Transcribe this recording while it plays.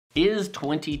Is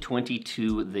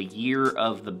 2022 the year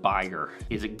of the buyer?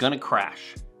 Is it gonna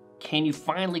crash? Can you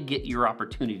finally get your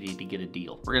opportunity to get a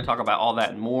deal? We're gonna talk about all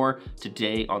that and more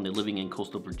today on the Living in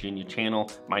Coastal Virginia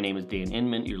channel. My name is Dan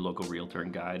Inman, your local realtor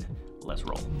and guide. Let's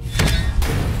roll.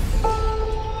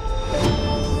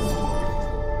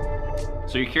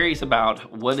 So you're curious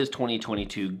about what is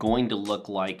 2022 going to look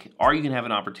like? Are you gonna have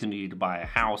an opportunity to buy a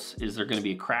house? Is there gonna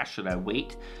be a crash? Should I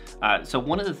wait? So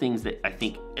one of the things that I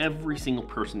think every single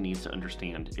person needs to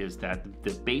understand is that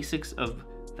the basics of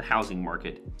the housing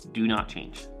market do not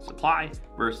change. Supply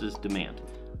versus demand.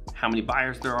 How many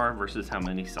buyers there are versus how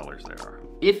many sellers there are.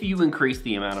 If you increase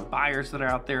the amount of buyers that are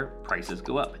out there, prices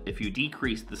go up. If you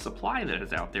decrease the supply that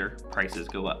is out there, prices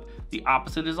go up. The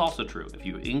opposite is also true. If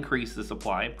you increase the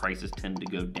supply, prices tend to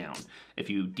go down. If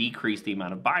you decrease the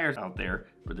amount of buyers out there,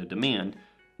 or the demand,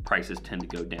 prices tend to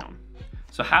go down.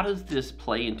 So how does this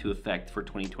play into effect for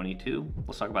 2022?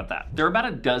 Let's talk about that. There are about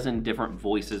a dozen different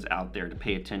voices out there to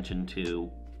pay attention to,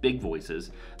 big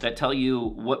voices, that tell you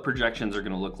what projections are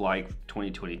gonna look like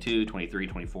 2022, 23,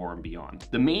 24, and beyond.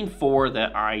 The main four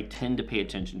that I tend to pay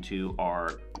attention to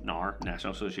are NAR,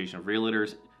 National Association of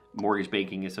Realtors, Mortgage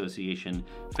Banking Association,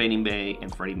 Fannie Mae,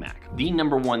 and Freddie Mac. The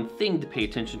number one thing to pay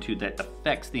attention to that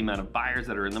affects the amount of buyers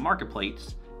that are in the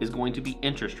marketplace is going to be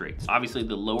interest rates. Obviously,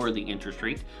 the lower the interest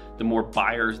rate, the more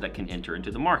buyers that can enter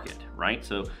into the market, right?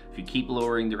 So if you keep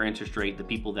lowering their interest rate, the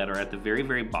people that are at the very,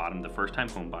 very bottom, the first-time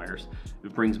home buyers,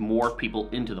 it brings more people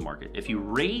into the market. If you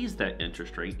raise that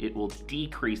interest rate, it will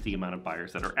decrease the amount of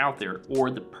buyers that are out there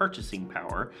or the purchasing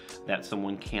power that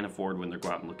someone can afford when they're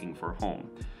going out and looking for a home.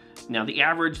 Now, the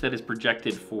average that is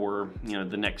projected for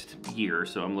the next year,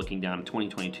 so I'm looking down at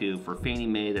 2022 for Fannie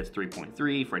Mae, that's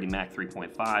 3.3, Freddie Mac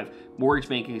 3.5, Mortgage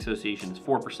Banking Association is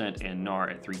 4%, and NAR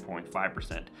at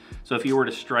 3.5%. So if you were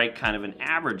to strike kind of an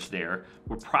average there,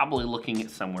 we're probably looking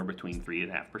at somewhere between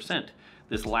 3.5%.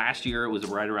 This last year, it was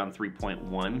right around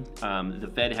 3.1. The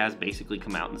Fed has basically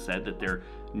come out and said that they're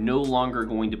no longer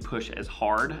going to push as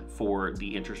hard for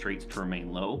the interest rates to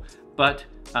remain low, but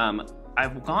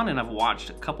I've gone and I've watched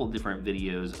a couple different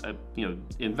videos of,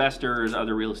 investors,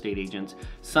 other real estate agents.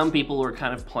 Some people are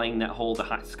kind of playing that whole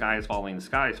the sky is falling, the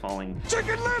sky is falling.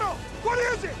 Chicken Little, what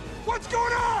is it? What's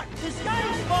going on? The sky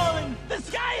is falling! The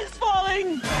sky is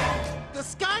falling! The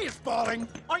sky is falling?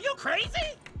 Are you crazy?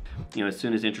 As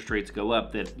soon as interest rates go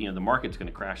up, that the market's going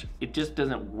to crash. It just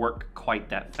doesn't work quite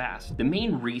that fast. The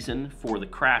main reason for the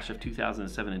crash of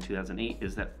 2007 and 2008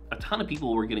 is that a ton of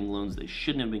people were getting loans they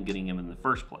shouldn't have been getting them in the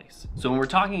first place. So when we're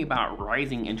talking about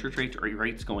rising interest rates or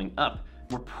rates going up,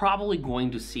 we're probably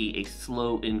going to see a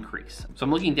slow increase. So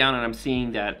I'm looking down and I'm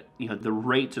seeing that the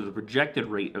rates or the projected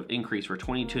rate of increase for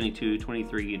 2022,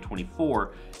 23, and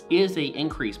 24 is a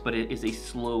increase, but it is a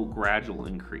slow, gradual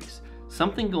increase.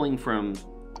 Something going from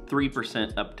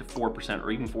 3% up to 4%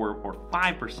 or even 4 or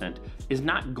 5% is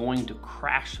not going to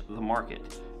crash the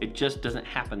market. It just doesn't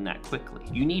happen that quickly.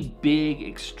 You need big,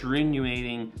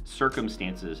 extenuating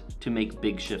circumstances to make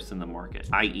big shifts in the market,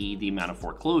 i.e. the amount of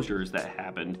foreclosures that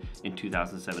happened in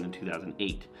 2007 and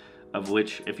 2008. Of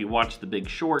which, if you watch The Big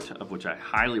Short, of which I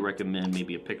highly recommend,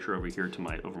 maybe a picture over here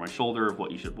to over my shoulder of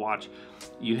what you should watch,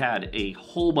 you had a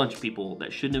whole bunch of people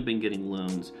that shouldn't have been getting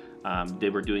loans. They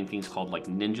were doing things called like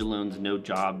ninja loans, no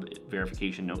job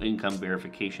verification, no income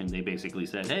verification. They basically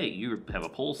said, hey, you have a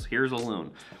pulse, here's a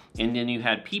loan. And then you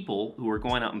had people who were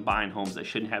going out and buying homes that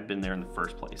shouldn't have been there in the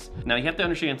first place. Now you have to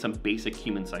understand some basic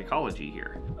human psychology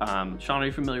here. Sean, are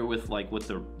you familiar with what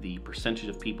the percentage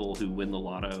of people who win the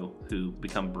lotto who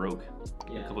become broke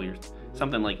in a couple years?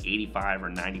 Something like 85 or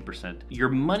 90%. Your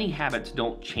money habits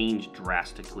don't change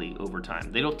drastically over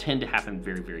time. They don't tend to happen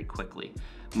very, very quickly.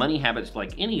 Money habits,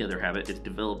 like any other habit, is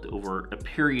developed over a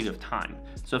period of time.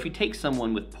 So if you take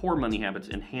someone with poor money habits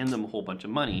and hand them a whole bunch of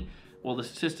money, well, the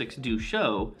statistics do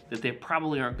show that they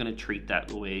probably aren't going to treat that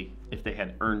the way if they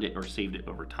had earned it or saved it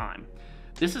over time.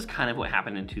 This is kind of what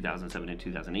happened in 2007 and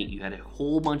 2008. You had a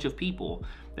whole bunch of people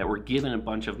that were given a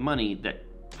bunch of money that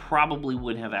probably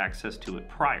wouldn't have access to it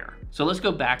prior. So let's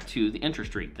go back to the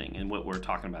interest rate thing and what we're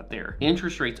talking about there.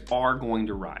 Interest rates are going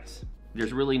to rise.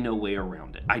 There's really no way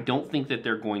around it. I don't think that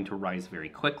they're going to rise very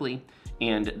quickly,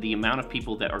 and the amount of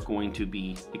people that are going to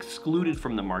be excluded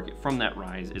from the market from that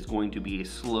rise is going to be a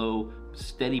slow,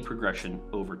 steady progression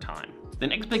over time. The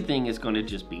next big thing is going to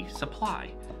just be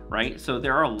supply, right? So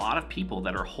there are a lot of people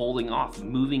that are holding off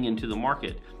moving into the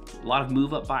market. A lot of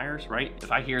move-up buyers, right?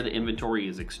 If I hear the inventory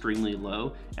is extremely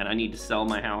low and I need to sell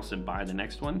my house and buy the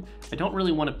next one, I don't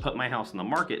really want to put my house in the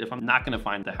market if I'm not going to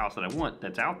find the house that I want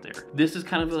that's out there. This is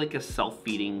kind of like a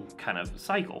self-feeding kind of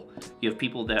cycle. You have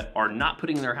people that are not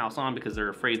putting their house on because they're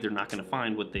afraid they're not going to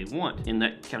find what they want, and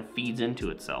that kind of feeds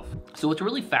into itself. So what's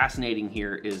really fascinating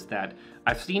here is that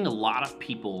I've seen a lot of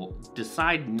people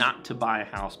decide not to buy a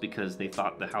house because they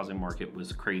thought the housing market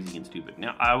was crazy and stupid.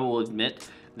 Now, I will admit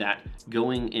that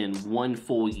going in one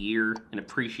full year in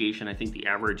appreciation, I think the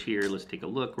average here, let's take a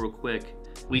look real quick.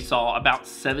 We saw about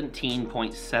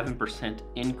 17.7%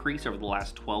 increase over the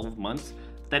last 12 months.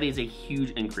 That is a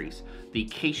huge increase. The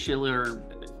Case-Shiller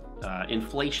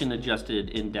inflation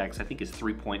adjusted index, I think, is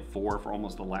 3.4 for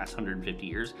almost the last 150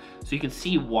 years. So you can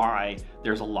see why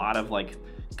there's a lot of like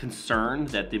concern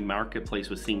that the marketplace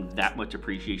was seeing that much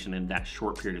appreciation in that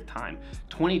short period of time.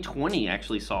 2020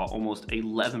 actually saw almost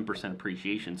 11%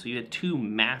 appreciation. So you had 2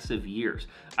 massive years.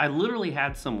 I literally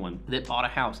had someone that bought a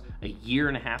house a year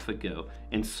and a half ago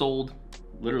and sold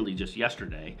literally just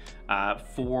yesterday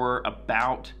for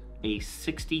about a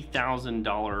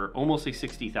 $60,000, almost a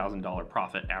 $60,000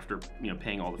 profit after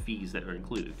paying all the fees that are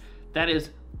included. That is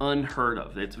unheard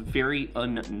of. It's very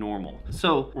unnormal.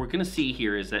 So what we're gonna see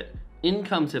here is that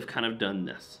incomes have kind of done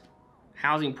this.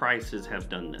 Housing prices have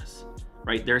done this,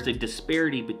 right? There's a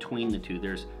disparity between the two.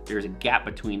 There's a gap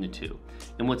between the two.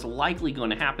 And what's likely going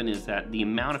to happen is that the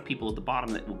amount of people at the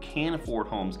bottom that can afford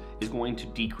homes is going to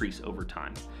decrease over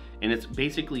time. And it's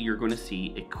basically, you're going to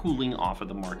see a cooling off of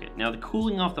the market. Now, the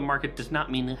cooling off the market does not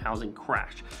mean the housing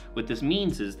crash. What this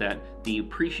means is that the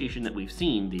appreciation that we've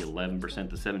seen, the 11%,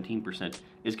 the 17%,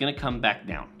 is going to come back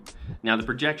down. Now, the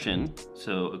projection,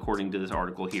 so according to this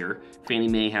article here, Fannie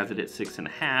Mae has it at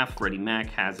 6.5, Freddie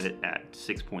Mac has it at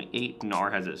 6.8,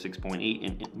 NAR has it at 6.8,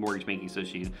 and Mortgage Banking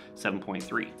Association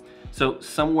 7.3. So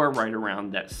somewhere right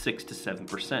around that 6 to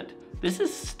 7%. This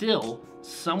is still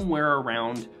somewhere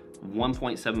around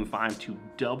 1.75 to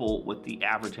double what the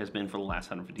average has been for the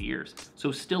last 150 years.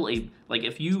 So still like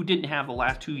if you didn't have the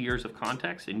last 2 years of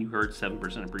context and you heard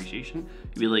 7% appreciation,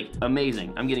 you'd be like,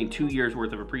 amazing, I'm getting 2 years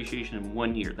worth of appreciation in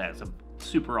 1 year. That's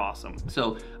super awesome.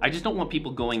 So I just don't want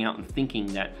people going out and thinking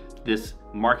that this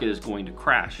market is going to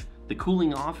crash. The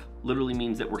cooling off literally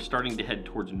means that we're starting to head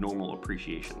towards normal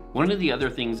appreciation. One of the other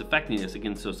things affecting this,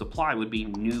 again, so supply, would be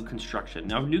new construction.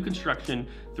 Now, new construction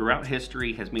throughout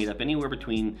history has made up anywhere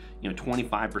between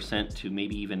 25% to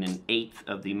maybe even 1/8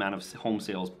 of the amount of home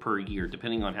sales per year,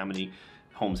 depending on how many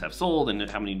homes have sold and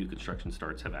how many new construction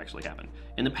starts have actually happened.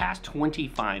 In the past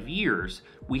 25 years,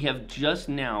 we have just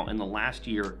now in the last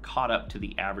year caught up to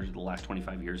the average of the last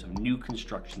 25 years of new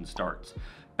construction starts.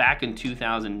 Back in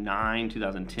 2009,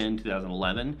 2010,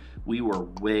 2011, we were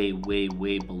way, way,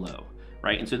 way below,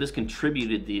 right? And so this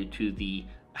contributed to the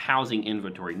housing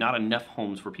inventory, not enough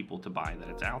homes for people to buy that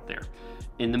it's out there.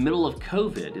 In the middle of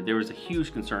COVID, there was a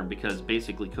huge concern because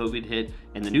basically COVID hit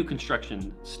and the new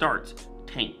construction starts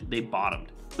tanked, they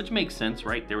bottomed. Which makes sense,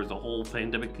 right? There was a whole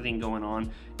pandemic thing going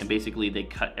on, and basically they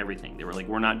cut everything. They were like,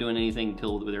 we're not doing anything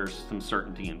until there's some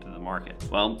certainty into the market.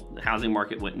 Well, the housing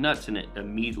market went nuts and it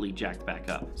immediately jacked back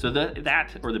up. So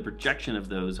that or the projection of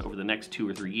those over the next 2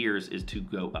 or 3 years is to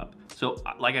go up. So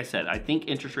like I said, I think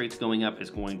interest rates going up is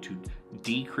going to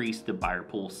decrease the buyer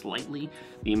pool slightly.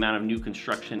 The amount of new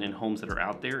construction and homes that are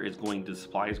out there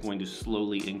supply is going to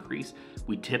slowly increase.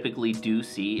 We typically do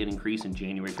see an increase in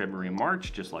January, February, and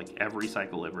March, just like every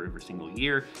cycle, every single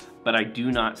year, but I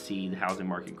do not see the housing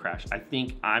market crash. I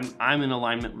think I'm in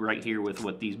alignment right here with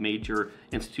what these major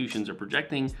institutions are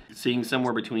projecting, seeing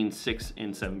somewhere between 6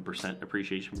 and 7%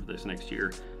 appreciation for this next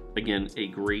year. Again, a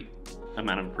great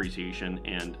amount of appreciation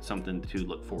and something to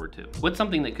look forward to. What's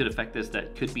something that could affect this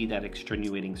that could be that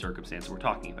extenuating circumstance we're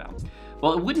talking about?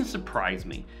 Well, it wouldn't surprise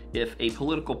me if a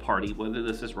political party, whether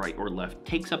this is right or left,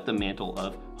 takes up the mantle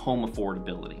of home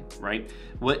affordability, right?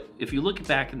 If you look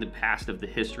back in the past of the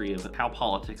history of how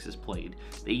politics is played,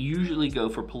 they usually go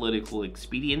for political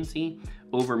expediency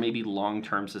over maybe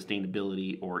long-term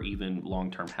sustainability or even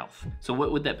long-term health. So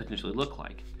what would that potentially look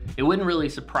like? It wouldn't really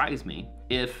surprise me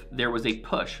if there was a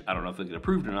push, I don't know if it get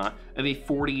approved or not, of a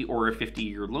 40 or a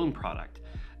 50-year loan product.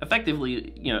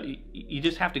 Effectively, you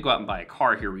just have to go out and buy a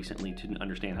car here recently to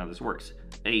understand how this works.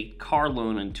 A car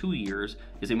loan in 2 years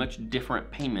is a much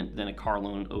different payment than a car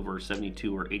loan over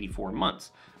 72 or 84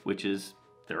 months, which is,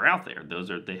 they're out there.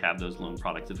 They have those loan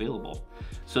products available.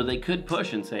 So they could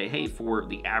push and say, hey, for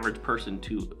the average person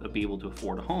to be able to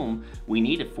afford a home, we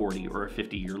need a 40 or a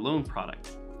 50-year loan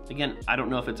product. Again, I don't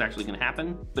know if it's actually going to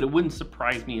happen, but it wouldn't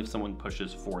surprise me if someone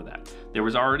pushes for that. There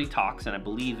was already talks, and I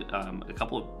believe a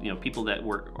couple of people that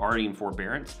were already in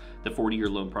forbearance, the 40-year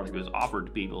loan product was offered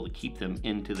to be able to keep them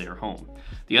into their home.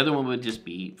 The other one would just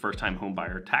be first-time home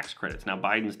buyer tax credits. Now,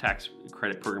 Biden's tax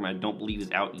credit program, I don't believe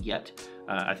is out yet.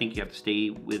 I think you have to stay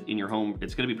in your home.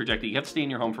 It's going to be projected. You have to stay in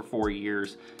your home for 4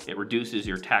 years. It reduces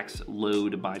your tax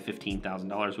load by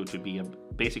 $15,000, which would be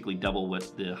basically double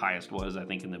what the highest was, I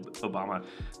think, in the Obama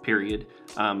period.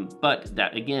 But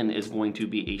that, again, is going to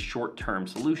be a short-term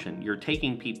solution. You're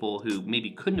taking people who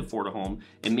maybe couldn't afford a home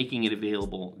and making it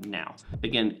available now.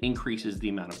 Again, increases the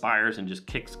amount of buyers and just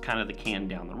kicks kind of the can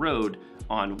down the road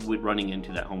on running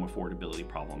into that home affordability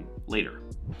problem later.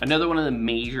 Another one of the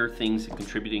major things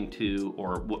contributing to,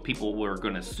 or what people were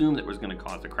going to assume that was going to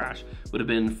cause the crash, would have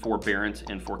been forbearance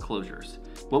and foreclosures.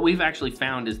 What we've actually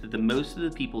found is that most of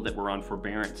the people that were on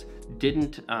forbearance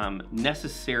didn't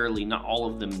necessarily, not all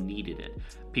of them needed it.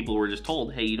 People were just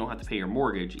told, hey, you don't have to pay your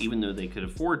mortgage, even though they could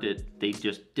afford it, they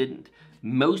just didn't.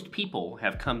 Most people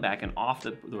have come back and off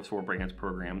those forbearance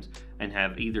programs and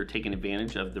have either taken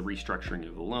advantage of the restructuring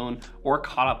of the loan or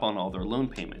caught up on all their loan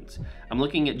payments. I'm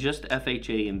looking at just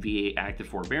FHA and VA active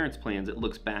forbearance plans. It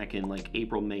looks back in like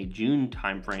April, May, June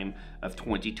timeframe of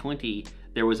 2020,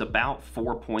 there was about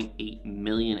 4.8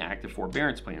 million active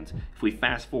forbearance plans. If we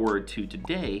fast forward to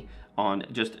today on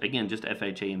just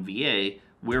FHA and VA,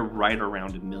 we're right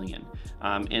around 1 million.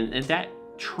 And that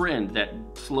trend, that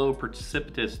slow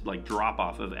precipitous drop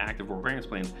off of active forbearance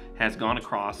plans has gone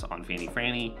across on Fannie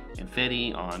Franny and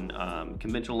Freddie, on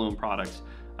conventional loan products,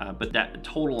 but that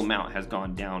total amount has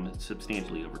gone down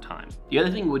substantially over time. The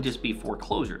other thing would just be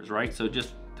foreclosures, right? So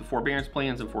just the forbearance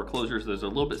plans and foreclosures, those are a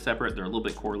little bit separate, they're a little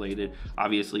bit correlated.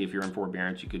 Obviously, if you're in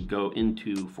forbearance, you could go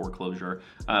into foreclosure,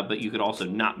 but you could also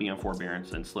not be on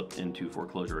forbearance and slip into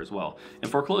foreclosure as well.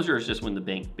 And foreclosure is just when the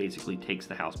bank basically takes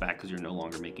the house back because you're no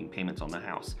longer making payments on the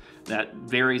house. That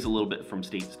varies a little bit from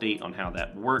state to state on how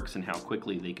that works and how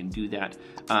quickly they can do that.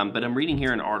 But I'm reading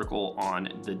here an article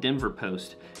on the Denver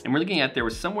Post, and we're looking at there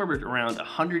was somewhere around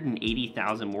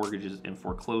 180,000 mortgages in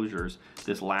foreclosures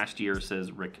this last year,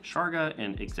 says Rick Sharga,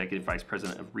 and Executive Vice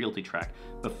President of Realty Track.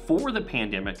 Before the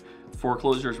pandemic,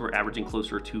 foreclosures were averaging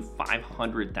closer to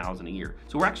 500,000 a year.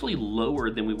 So we're actually lower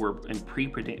than we were in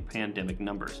pre-pandemic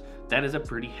numbers. That is a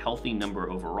pretty healthy number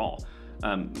overall.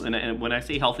 And when I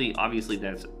say healthy, obviously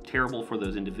that's terrible for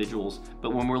those individuals,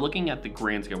 but when we're looking at the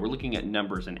grand scale, we're looking at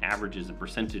numbers and averages and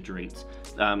percentage rates,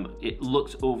 it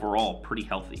looks overall pretty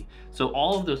healthy. So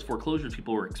all of those foreclosures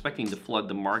people were expecting to flood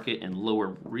the market and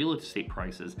lower real estate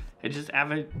prices,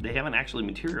 they haven't actually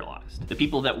materialized. The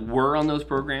people that were on those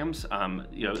programs,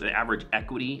 the average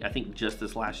equity, I think just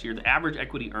this last year, the average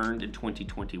equity earned in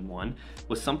 2021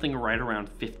 was something right around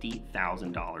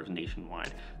 $50,000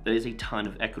 nationwide. That is a ton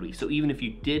of equity. So even if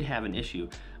you did have an issue,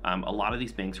 a lot of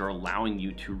these banks are allowing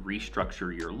you to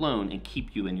restructure your loan and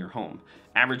keep you in your home.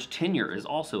 Average tenure is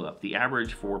also up. The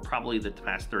average for probably the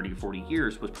past 30 or 40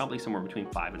 years was probably somewhere between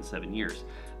 5 and 7 years.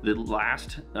 The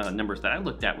last numbers that I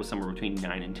looked at was somewhere between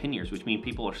 9 and 10 years, which means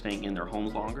people are staying in their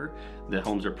homes longer. The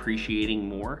homes are appreciating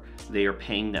more. They are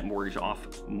paying that mortgage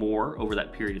off more over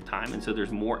that period of time. And so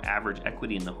there's more average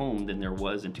equity in the home than there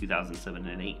was in 2007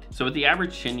 and 8. So with the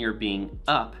average tenure being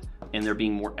up and there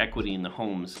being more equity in the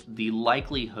homes, the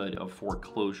likelihood of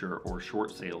foreclosure or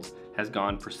short sales has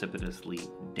gone precipitously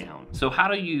down. So how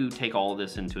do you take all of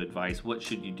this into advice? What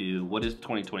should you do? What is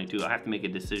 2022? I have to make a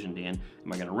decision, Dan.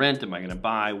 Am I gonna rent? Am I gonna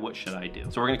buy? What should I do?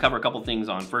 So we're gonna cover a couple things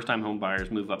on first-time home buyers,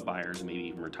 move-up buyers, and maybe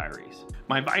even retirees.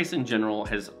 My advice in general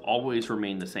has always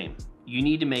remained the same. You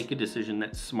need to make a decision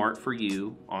that's smart for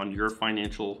you on your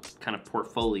financial kind of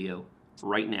portfolio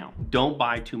right now. Don't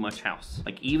buy too much house.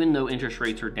 Even though interest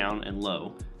rates are down and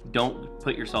low, don't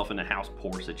put yourself in a house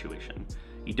poor situation.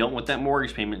 You don't want that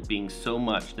mortgage payment being so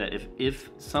much that if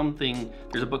something,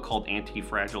 there's a book called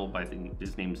Anti-Fragile by,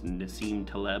 his name's Nassim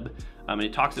Taleb, and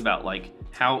it talks about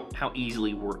how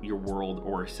easily your world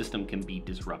or system can be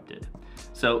disrupted.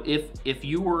 So if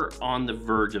you were on the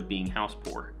verge of being house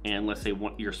poor, and let's say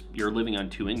you're living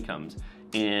on 2 incomes,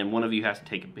 and one of you has to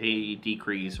take a pay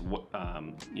decrease,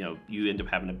 you end up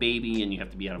having a baby and you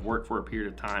have to be out of work for a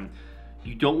period of time,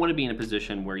 you don't want to be in a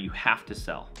position where you have to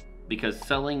sell, because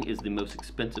selling is the most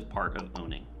expensive part of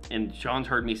owning. And Sean's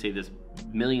heard me say this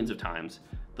millions of times,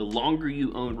 the longer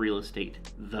you own real estate,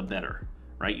 the better,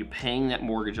 right? You're paying that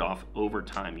mortgage off over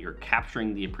time. You're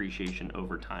capturing the appreciation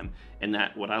over time. And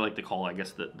that, what I like to call, I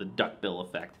guess, the duck bill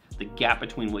effect, the gap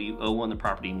between what you owe on the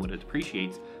property and what it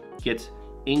appreciates gets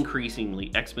increasingly,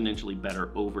 exponentially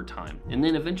better over time. And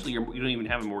then eventually you don't even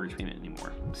have a mortgage payment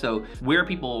anymore. So where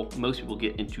most people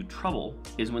get into trouble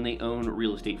is when they own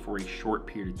real estate for a short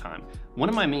period of time. One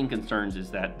of my main concerns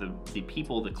is that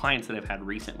the clients that I've had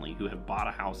recently who have bought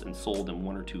a house and sold in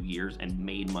 1 or 2 years and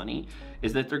made money,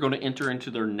 is that they're going to enter into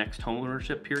their next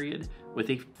homeownership period with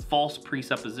a false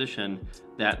presupposition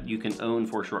that you can own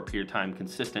for a short period of time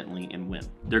consistently and win.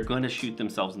 They're going to shoot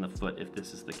themselves in the foot if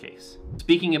this is the case.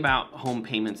 Speaking about home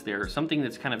payments, there's something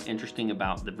that's kind of interesting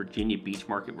about the Virginia Beach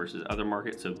market versus other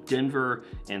markets. So Denver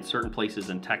and certain places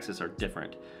in Texas are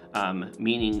different,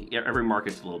 meaning every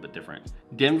market's a little bit different.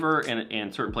 Denver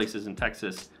and certain places in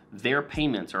Texas, their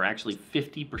payments are actually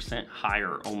 50%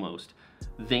 higher almost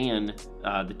than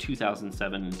the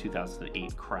 2007 and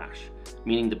 2008 crash,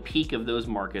 meaning the peak of those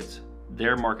markets,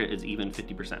 their market is even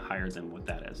 50% higher than what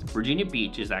that is. Virginia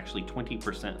Beach is actually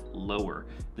 20% lower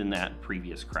than that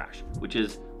previous crash, which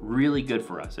is really good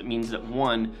for us. It means that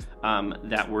one,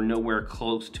 that we're nowhere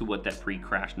close to what that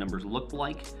pre-crash numbers looked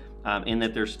like, and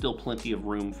that there's still plenty of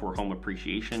room for home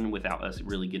appreciation without us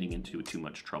really getting into too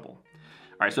much trouble.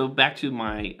 All right, so back to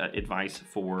my advice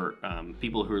for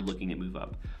people who are looking to move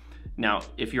up. Now,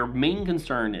 if your main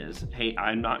concern is, hey,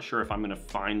 I'm not sure if I'm gonna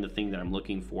find the thing that I'm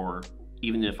looking for,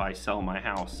 even if I sell my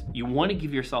house, you wanna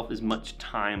give yourself as much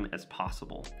time as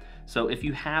possible. So if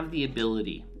you have the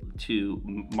ability to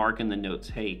mark in the notes,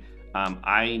 hey,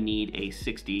 I need a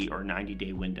 60 or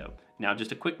 90-day window. Now,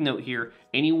 just a quick note here,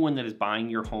 anyone that is buying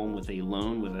your home with a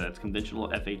loan, whether that's conventional,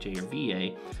 FHA, or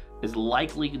VA, is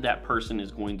likely that person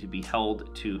is going to be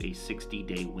held to a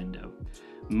 60-day window.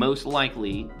 Most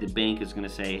likely, the bank is going to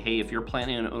say, hey, if you're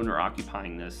planning on owner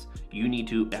occupying this, you need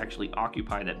to actually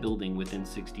occupy that building within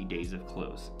 60 days of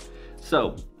close.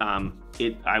 So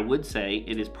I would say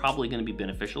it is probably going to be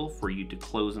beneficial for you to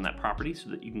close on that property so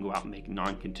that you can go out and make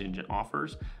non-contingent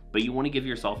offers, but you want to give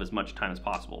yourself as much time as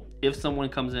possible. If someone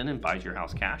comes in and buys your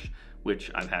house cash,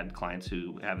 which I've had clients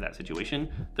who have that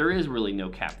situation, there is really no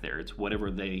cap there. It's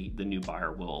whatever the new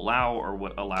buyer will allow or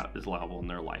what is allowable in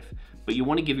their life. But you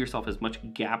want to give yourself as much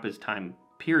gap as time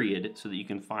period so that you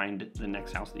can find the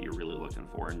next house that you're really looking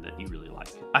for and that you really like.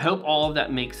 I hope all of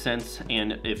that makes sense,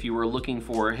 and if you were looking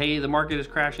for, hey, the market is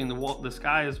crashing, the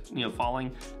sky is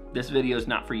falling, this video is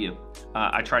not for you.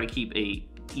 I try to keep a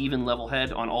even level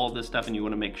head on all of this stuff, and you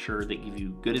want to make sure that give you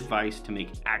good advice to make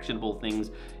actionable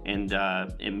things and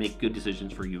make good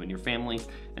decisions for you and your family.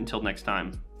 Until next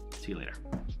time, see you later.